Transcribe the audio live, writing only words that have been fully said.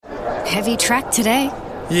Heavy track today.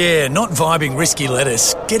 Yeah, not vibing risky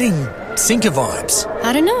lettuce. Getting sinker vibes.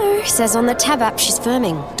 I don't know. Says on the Tab app she's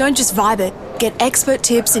firming. Don't just vibe it. Get expert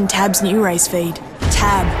tips in Tab's new race feed.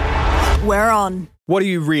 Tab. We're on. What are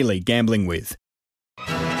you really gambling with?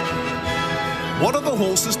 What are the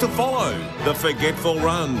horses to follow? The forgetful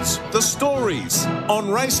runs, the stories.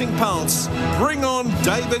 On Racing Pulse, bring on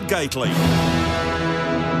David Gately.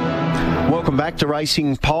 Welcome back to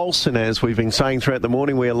Racing Pulse, and as we've been saying throughout the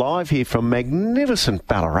morning, we're live here from magnificent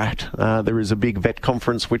Ballarat. There is a big vet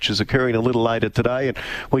conference which is occurring a little later today, and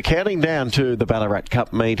we're counting down to the Ballarat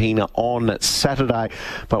Cup meeting on Saturday.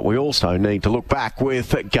 But we also need to look back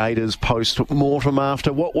with Gator's post-mortem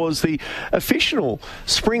after what was the official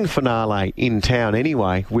spring finale in town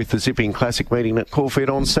anyway, with the Zipping Classic meeting at Caulfield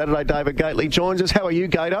on Saturday. David Gately joins us. How are you,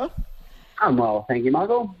 Gator? I'm well, thank you,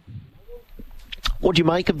 Michael. What do you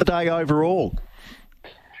make of the day overall?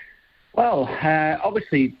 Well,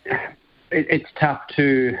 obviously, it's tough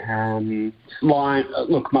to line.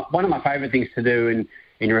 Look, one of my favourite things to do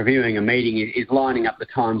in reviewing a meeting is lining up the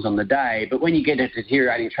times on the day. But when you get a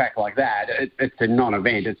deteriorating track like that, it's a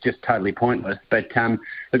non-event. It's just totally pointless. But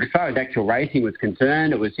look, as far as actual racing was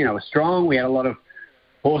concerned, it was strong. We had a lot of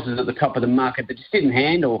horses at the top of the market that just didn't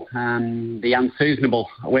handle the unseasonable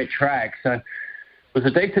wet track. So it was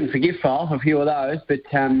a decent forgive file, a few of those, but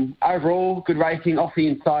overall, good racing off the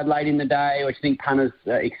inside late in the day, which I think punters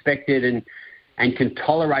expected and can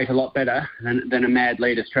tolerate a lot better than a mad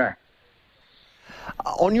leader's track.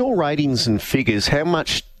 On your ratings and figures, how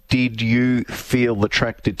much did you feel the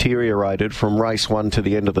track deteriorated from race one to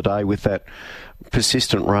the end of the day with that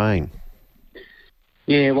persistent rain?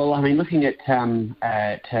 Yeah, well, I mean, looking at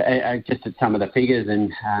just at some of the figures,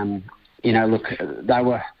 and look, they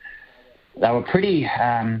were pretty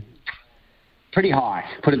high,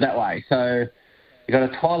 put it that way. So you got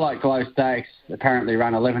a Twilight Glow Stakes apparently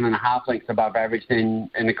run 11.5 lengths above average, then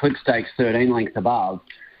an Eclipse Stakes 13 lengths above.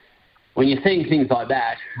 When you're seeing things like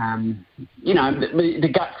that, the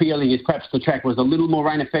gut feeling is perhaps the track was a little more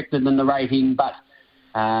rain affected than the rating, but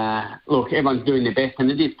look, everyone's doing their best, and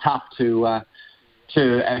it is tough to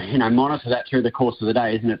monitor that through the course of the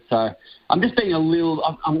day, isn't it? So I'm just being a little...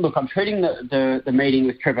 I'm treating the meeting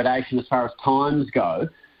with trepidation as far as times go,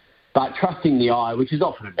 but trusting the eye, which is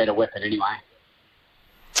often a better weapon anyway.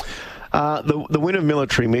 The win of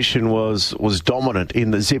Military Mission was dominant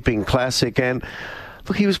in the Zipping Classic, and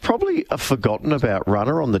look, he was probably a forgotten about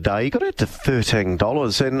runner on the day. He got out to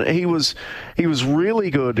 $13, and he was really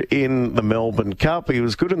good in the Melbourne Cup. He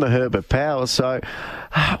was good in the Herbert Power. So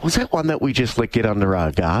was that one that we just let get under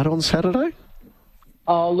our guard on Saturday?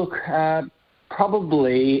 Oh, look,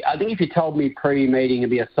 probably. I think if you told me pre-meeting it'd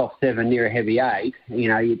be a soft 7 near a heavy 8,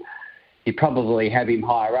 you'd probably have him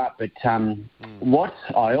higher up. But what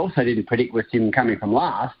I also didn't predict was him coming from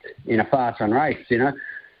last in a fast run race, I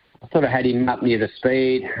sort of had him up near the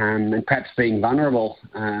speed and perhaps being vulnerable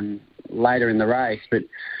later in the race. But,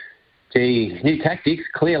 new tactics,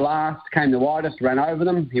 clear last, came the widest, ran over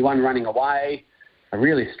them. He won running away. A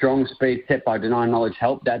really strong speed set by Deny Knowledge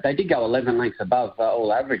helped that. They did go 11 lengths above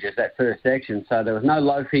all averages that first section, so there was no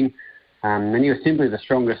loafing. And he was simply the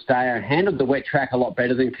strongest stayer and handled the wet track a lot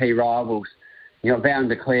better than key rivals. Vow and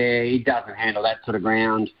Declare, he doesn't handle that sort of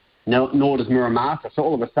ground. Nor does Muramasa. So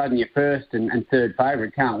all of a sudden your first and third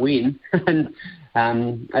favourite can't win.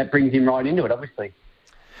 And that brings him right into it, obviously.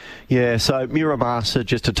 Yeah, so Muramasa,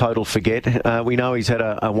 just a total forget. We know he's had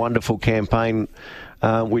a wonderful campaign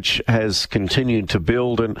which has continued to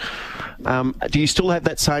build. And do you still have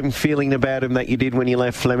that same feeling about him that you did when you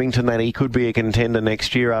left Flemington, that he could be a contender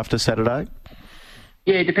next year after Saturday?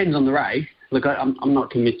 Yeah, it depends on the race. Look, I'm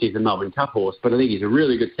not convinced he's a Melbourne Cup horse, but I think he's a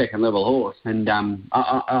really good second-level horse. And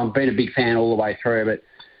I've been a big fan all the way through. But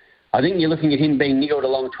I think you're looking at him being niggled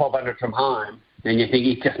along 1,200 from home, and you think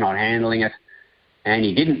he's just not handling it. And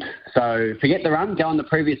he didn't. So forget the run, go on the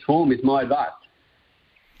previous form is my advice.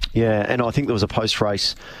 Yeah, and I think there was a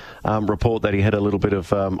post-race report that he had a little bit of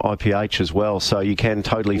IPH as well, so you can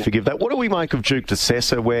totally forgive that. What do we make of Duke de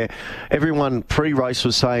Sessa, where everyone pre-race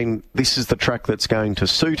was saying this is the track that's going to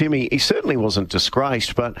suit him? He certainly wasn't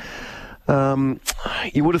disgraced, but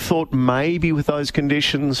you would have thought maybe with those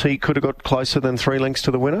conditions he could have got closer than 3 lengths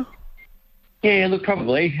to the winner? Yeah, look,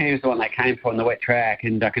 probably. He was the one that came for on the wet track,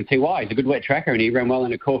 and I can see why. He's a good wet tracker, and he ran well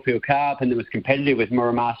in a Caulfield Cup, and it was competitive with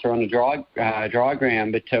Muramasa on the dry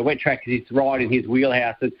ground. But wet track is right in his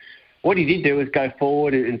wheelhouse. And what he did do was go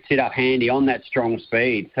forward and sit up handy on that strong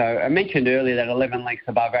speed. So I mentioned earlier that 11 lengths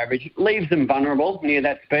above average leaves them vulnerable near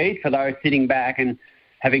that speed for those sitting back and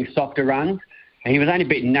having softer runs. And he was only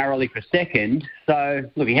beaten narrowly for second. So,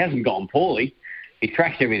 look, he hasn't gone poorly. He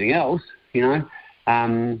trashed everything else,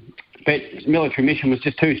 but Military Mission was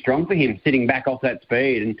just too strong for him, sitting back off that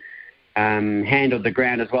speed and handled the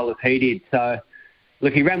ground as well as he did. So,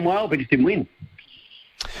 look, he ran well, but just didn't win.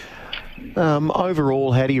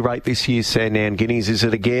 Overall, how do you rate this year's Sandown Guineas? Is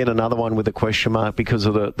it again another one with a question mark because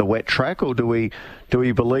of the wet track, or do we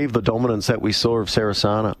believe the dominance that we saw of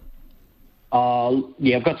Sarasana?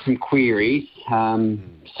 Yeah, I've got some queries.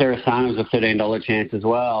 Sarasana was a $13 chance as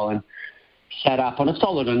well, and sat up on a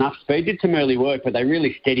solid enough speed, did some early work, but they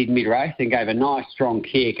really steadied mid-race and gave a nice strong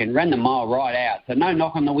kick and ran the mile right out. So no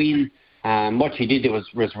knock on the win. What she did there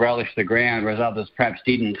was relish the ground, whereas others perhaps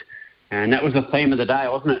didn't. And that was the theme of the day,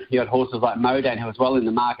 wasn't it? You had horses like Modan, who was well in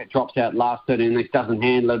the market, drops out last 13 lengths, doesn't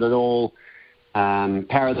handle it at all.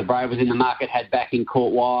 Para the Brave was in the market, had backing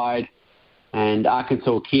caught wide. And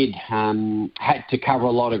Arkansas Kid had to cover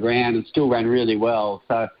a lot of ground and still ran really well.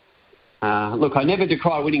 So, look, I never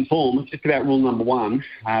decry winning form. It's just about rule number one.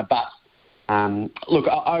 Look,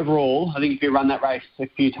 overall, I think if you run that race a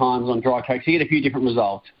few times on dry tracks, you get a few different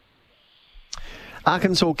results.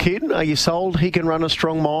 Arkansas Kid, are you sold he can run a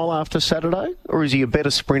strong mile after Saturday, or is he a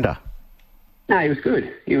better sprinter? No, he was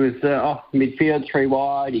good. He was off midfield, 3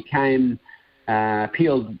 wide. He came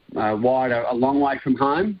peeled wide a long way from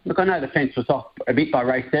home. Look, I know the fence was off a bit by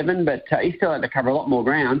race 7, but he still had to cover a lot more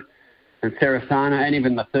ground than Sarasana and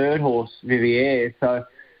even the third horse, Vivier. So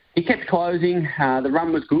he kept closing. The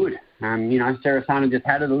run was good. Sarasana just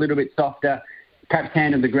had it a little bit softer, perhaps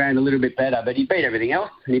handled the ground a little bit better, but he beat everything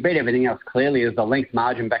else, and he beat everything else clearly as the length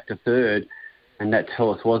margin back to third, and that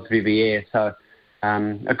horse was Vivier. So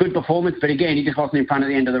a good performance, but again, he just wasn't in front at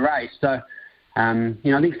the end of the race. So, I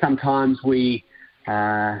think sometimes we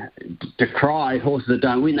decry horses that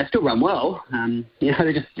don't win. They still run well.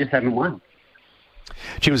 They just haven't won.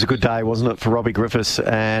 It was a good day, wasn't it, for Robbie Griffiths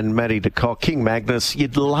and Matty DeCock. King Magnus,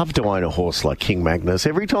 you'd love to own a horse like King Magnus.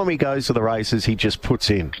 Every time he goes to the races, he just puts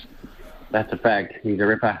in. That's a fact. He's a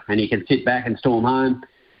ripper, and he can sit back and storm home.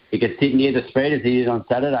 He can sit near the speed as he did on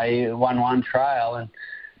Saturday, 1-1 trail,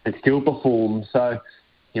 and still perform. So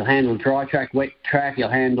he'll handle dry track, wet track. He'll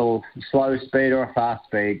handle slow speed or a fast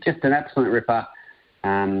speed. Just an absolute ripper.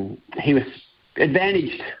 He was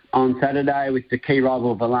advantaged on Saturday with the key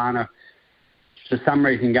rival Valana, for some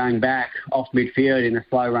reason going back off midfield in a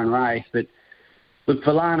slow run race. But look,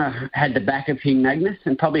 Valana had the back of King Magnus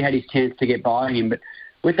and probably had his chance to get by him. But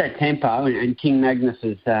with that tempo, and King Magnus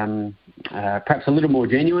is perhaps a little more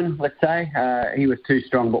genuine, let's say. He was too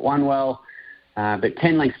strong, but won well. But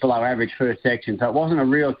 10 lengths below average first section. So it wasn't a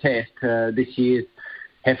real test this year's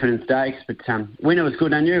Heffernan Stakes. But winner was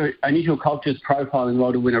good. Unusual Culture's profiling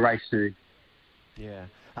well to win a race soon. Yeah.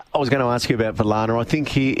 I was going to ask you about Valana. I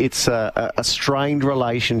think it's a strained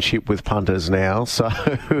relationship with punters now. So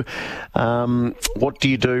what do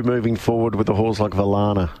you do moving forward with a horse like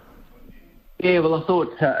Valana? Yeah, well, I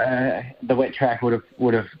thought the wet track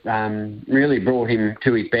would have really brought him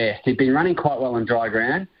to his best. He'd been running quite well on dry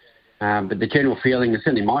ground, but the general feeling, and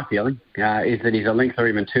certainly my feeling, is that he's a length or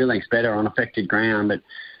even 2 lengths better on affected ground. But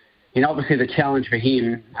obviously the challenge for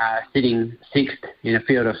him, sitting 6th in a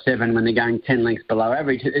field of 7 when they're going 10 lengths below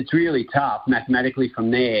average, it's really tough mathematically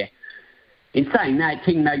from there. In saying that,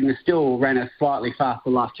 King Magnus still ran a slightly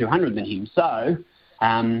faster last 200 than him. So,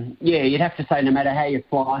 you'd have to say no matter how you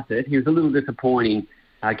slice it, he was a little disappointing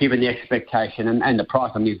given the expectation and the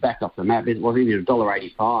price. He was backed off the map. It was even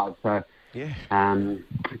 $1.85. So,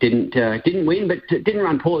 didn't win, but didn't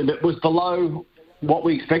run poorly, but was below what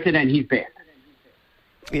we expected and his best.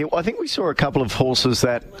 Yeah, I think we saw a couple of horses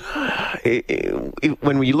that,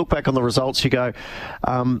 when you look back on the results, you go,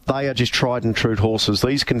 they are just tried and true horses.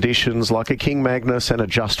 These conditions, like a King Magnus and a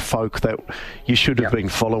Just Folk, that you should have been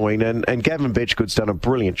following. And Gavin Betchgood's done a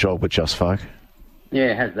brilliant job with Just Folk.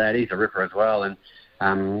 Yeah, has that. He's a ripper as well. And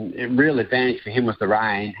a real advantage for him was the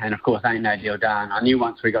rain. And, of course, ain't no deal done. I knew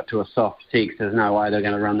once we got to a soft 6, there's no way they're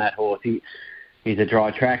going to run that horse. He's a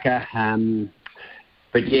dry tracker.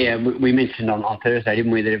 But, yeah, we mentioned on Thursday,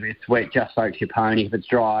 didn't we, that if it's wet, Just Folk's your pony. If it's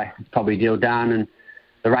dry, it's probably deal done. And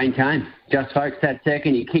the rain came. Just Folk's that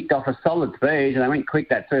second. He kicked off a solid speed, and they went quick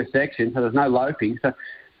that first section, so there's no loping. So,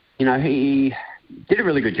 he did a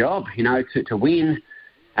really good job, to win,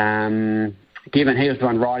 given he was the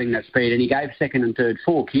one riding that speed. And he gave second and third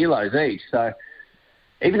 4 kilos each. So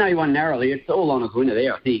even though he won narrowly, it's all on his winner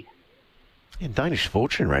there, I think. Yeah, Danish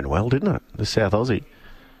Fortune ran well, didn't it? The South Aussie.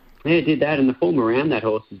 Yeah, did that, and the form around that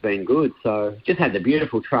horse has been good. So just had the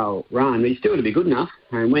beautiful trail run, but he's still to be good enough,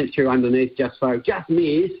 and went through underneath Just Folk, just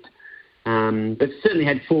missed, but certainly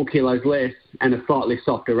had 4 kilos less and a slightly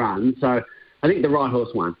softer run. So I think the right horse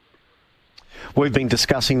won. We've been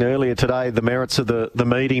discussing earlier today the merits of the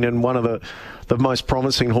meeting, and one of the most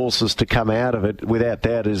promising horses to come out of it, without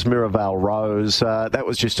doubt, is Miraval Rose. That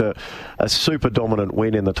was just a super dominant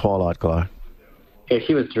win in the Twilight Glow. Yeah,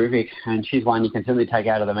 she was terrific, and she's one you can certainly take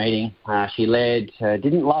out of the meeting. She led,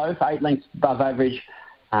 didn't loaf, 8 lengths above average,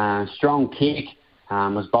 strong kick,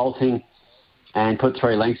 was bolting and put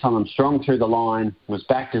 3 lengths on them, strong through the line, was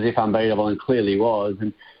backed as if unbeatable, and clearly was.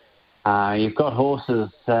 And you've got horses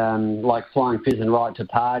like Flying Fizz and Right to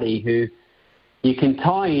Party who you can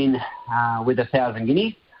tie in with 1,000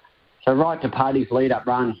 guineas. So Right to Party's lead-up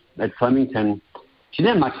run at Flemington, she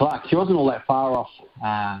didn't have much luck. She wasn't all that far off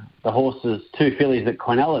the horses, 2 fillies at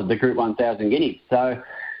Quinella, the Group 1,000 guineas. So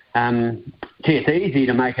it's easy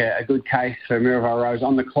to make a good case for Miraval Rose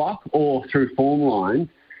on the clock or through form line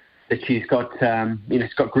that she's got,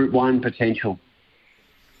 it's got Group 1 potential.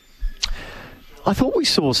 I thought we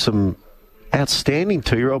saw some outstanding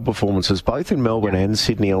 2-year-old performances, both in Melbourne and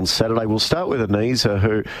Sydney on Saturday. We'll start with Anisa,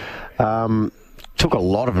 who took a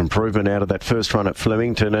lot of improvement out of that first run at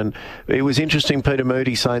Flemington. And it was interesting, Peter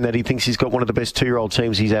Moody saying that he thinks he's got one of the best 2-year-old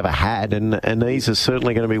teams he's ever had, and Anisa's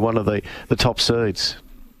certainly going to be one of the top seeds.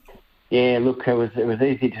 Yeah, look, it was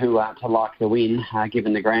easy to like the win,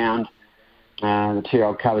 given the ground. The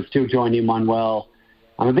 2-year-old covered still joined in one well.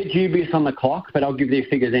 I'm a bit dubious on the clock, but I'll give the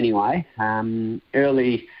figures anyway.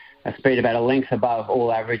 Early speed about a length above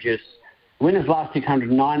all averages. Winners last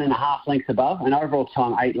 600, 9.5 lengths above, and overall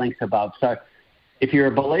time 8 lengths above. So if you're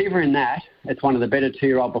a believer in that, it's one of the better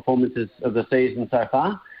 2-year-old performances of the season so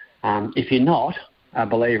far. If you're not a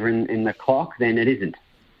believer in the clock, then it isn't.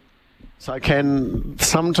 So can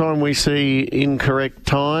sometime we see incorrect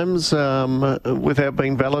times without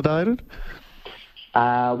being validated?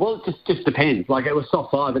 Well, it just depends. Like, it was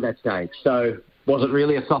soft 5 at that stage. So was it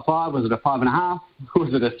really a soft 5? Was it a 5.5?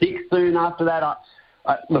 Was it a 6 soon after that?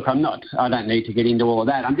 I don't need to get into all of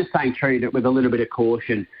that. I'm just saying treat it with a little bit of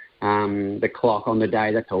caution, the clock on the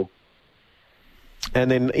day, that's all. And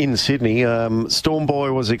then in Sydney, Storm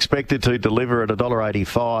Boy was expected to deliver at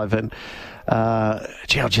 $1.85, and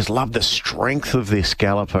I just love the strength of this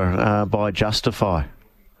galloper by Justify.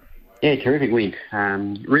 Yeah, terrific win.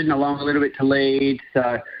 Ridden along a little bit to lead,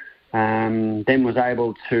 so then was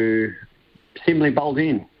able to simply bolt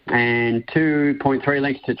in. And 2.3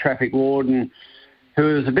 lengths to Traffic Warden,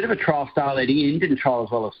 who was a bit of a trial star leading in. Didn't trial as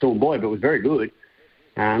well as Storm Boy, but was very good.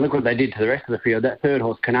 Look what they did to the rest of the field. That third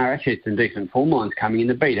horse, Canara, actually had some decent form lines coming in.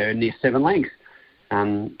 The beat her near 7 lengths.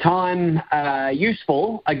 Time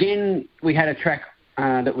useful. Again, we had a track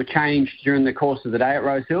that would change during the course of the day at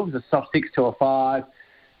Rosehill. It was a soft 6 to a 5.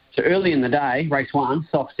 So early in the day, race 1,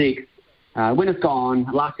 soft 6. Winner's gone,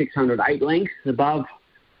 last 600, 8 lengths above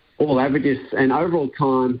all averages, and overall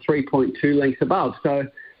time 3.2 lengths above. So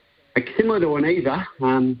similar to Anisa,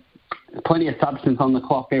 plenty of substance on the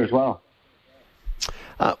clock there as well.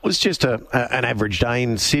 It was just an average day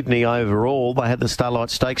in Sydney overall. They had the Starlight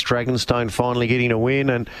Stakes, Dragonstone finally getting a win,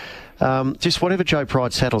 and just whatever Joe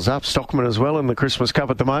Pride saddles up, Stockman as well in the Christmas Cup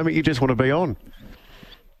at the moment, you just want to be on.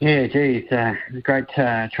 Yeah, geez, a great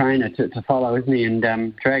trainer to follow, isn't he? And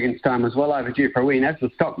Dragonstone was well overdue for a win, as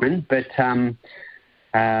was Stockman, but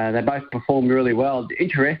they both performed really well.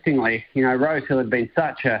 Interestingly, Rosehill had been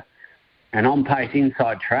such an on-pace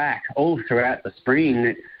inside track all throughout the spring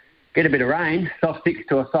that get a bit of rain, soft 6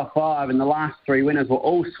 to a soft 5, and the last 3 winners were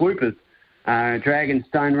all swoopers.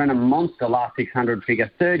 Dragonstone ran a monster last 600 figure,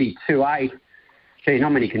 32.8. Gee,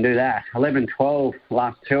 not many can do that. 11.12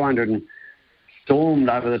 last 200 and stormed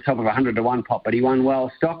over the top of 100 to 1 pop, but he won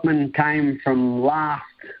well. Stockman came from last,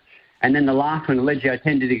 and then the last one, Legio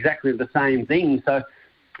 10, did exactly the same thing. So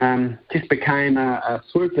just became a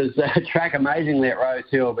swoopers track amazingly at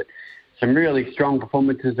Rosehill, but some really strong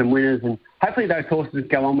performances and winners, and hopefully those horses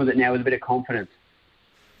go on with it now with a bit of confidence.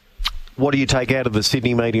 What do you take out of the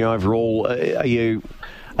Sydney meeting overall? Are you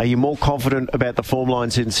more confident about the form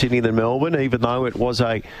lines in Sydney than Melbourne, even though it was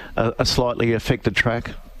a slightly affected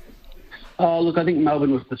track? Look, I think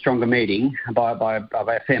Melbourne was the stronger meeting by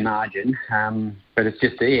a fair margin, but it's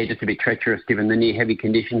just a bit treacherous given the near heavy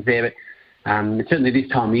conditions there. But certainly this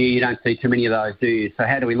time of year you don't see too many of those, do you? So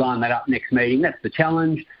how do we line that up next meeting? That's the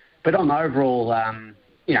challenge. But on the overall,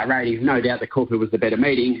 ratings, no doubt the Corfu was the better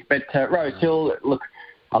meeting. But Rosehill, look,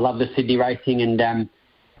 I love the Sydney racing, and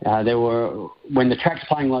when the track's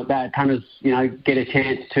playing like that, punters, get a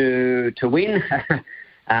chance to win.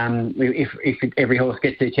 If every horse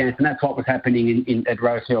gets their chance, and that's what was happening at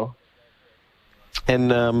Rosehill.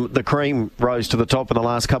 And the cream rose to the top in the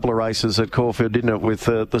last couple of races at Caulfield, didn't it, with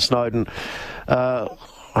the Snowden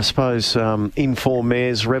I suppose in-form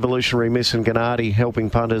mares, Revolutionary Miss and Gennady helping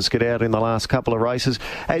punters get out in the last couple of races.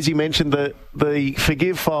 As you mentioned, the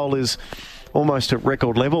Forgive foal is almost at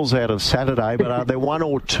record levels out of Saturday, but are there one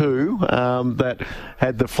or two that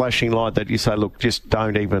had the flashing light that you say, look, just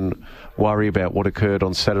don't even worry about what occurred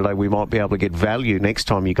on Saturday. We might be able to get value next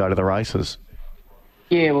time you go to the races?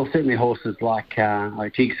 Yeah, well, certainly horses like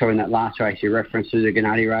Jigsaw in that last race you referenced to the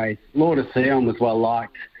Gennady race. Lord of Sion was well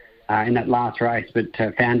liked in that last race, but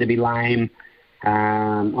found to be lame.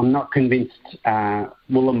 I'm not convinced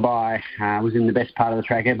Wollumbai was in the best part of the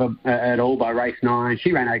track ever at all by race 9.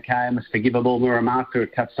 She ran okay, was forgivable. Mirror Master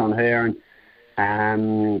touched on her,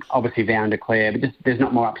 and obviously Vow Declare, but just, there's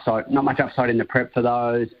not much upside in the prep for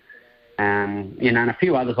those. And a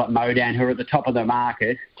few others like Modan, who are at the top of the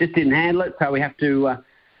market, just didn't handle it, so we have to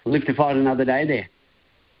live to fight another day there.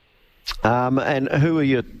 And who are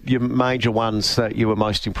your major ones that you were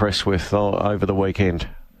most impressed with over the weekend?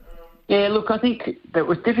 Yeah, look, I think that it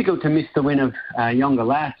was difficult to miss the win of Yonga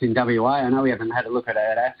Lass in WA. I know we haven't had a look at it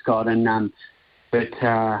at Ascot, but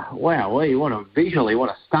wow, what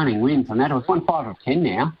a stunning win from that. It was 1 5 of 10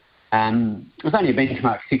 now. It was only a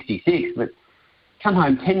benchmark 66, but come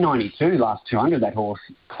home 10.92 last 200, that horse.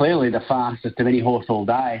 Clearly the fastest of any horse all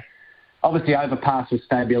day. Obviously Overpass was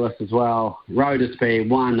fabulous as well. Rhoda Speed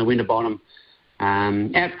won the Winterbottom.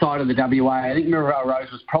 Outside of the WA, I think Mirabelle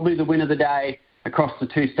Rose was probably the win of the day across the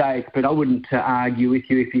two states, but I wouldn't argue with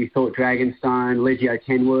you if you thought Dragonstone, Legio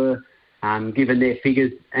 10 were, given their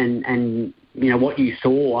figures and what you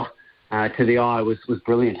saw to the eye was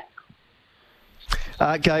brilliant.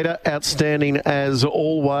 Gator, outstanding as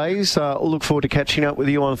always. Look forward to catching up with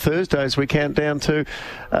you on Thursday as we count down to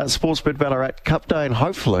Sportsbet Ballarat Cup Day, and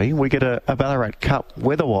hopefully we get a Ballarat Cup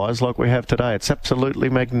weather-wise like we have today. It's absolutely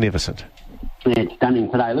magnificent. Yeah, it's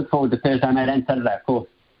stunning today. Look forward to Thursday, mate, and Saturday, of course.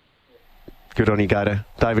 Good on you, Gator.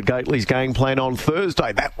 David Gately's game plan on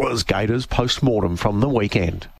Thursday. That was Gator's post-mortem from the weekend.